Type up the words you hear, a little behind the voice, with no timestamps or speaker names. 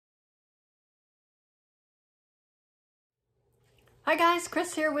Hi guys,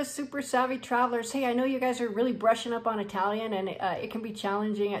 Chris here with Super Savvy Travelers. Hey, I know you guys are really brushing up on Italian and it can be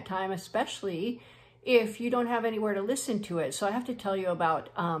challenging at times, especially if you don't have anywhere to listen to it. So I have to tell you about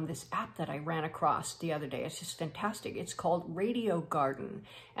this app that I ran across the other day. It's just fantastic. It's called Radio Garden.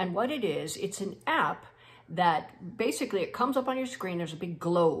 And what it is, it's an app that basically it comes up on your screen. There's a big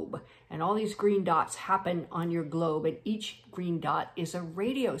globe and all these green dots happen on your globe, and each green dot is a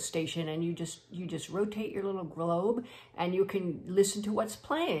radio station, and you just rotate your little globe and you can listen to what's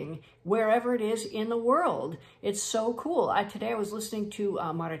playing wherever it is in the world. It's so cool. Today I was listening to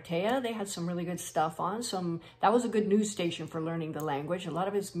Maratea. They had some really good stuff on. That was a good news station for learning the language. A lot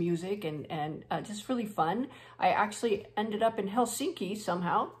of it's music and just really fun. I actually ended up in Helsinki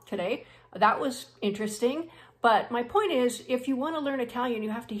somehow today. That was interesting. But my point is, if you want to learn Italian,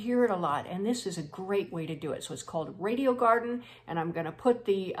 you have to hear it a lot. And this is a great way to do it. So it's called Radio Garden. And I'm going to put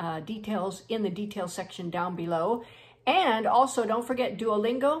the details in the details section down below. And also, don't forget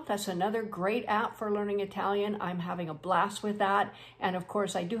Duolingo. That's another great app for learning Italian. I'm having a blast with that. And of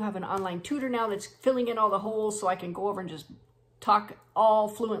course, I do have an online tutor now that's filling in all the holes so I can go over and just talk all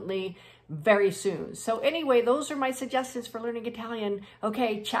fluently very soon. So anyway, those are my suggestions for learning Italian.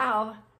 Okay, ciao.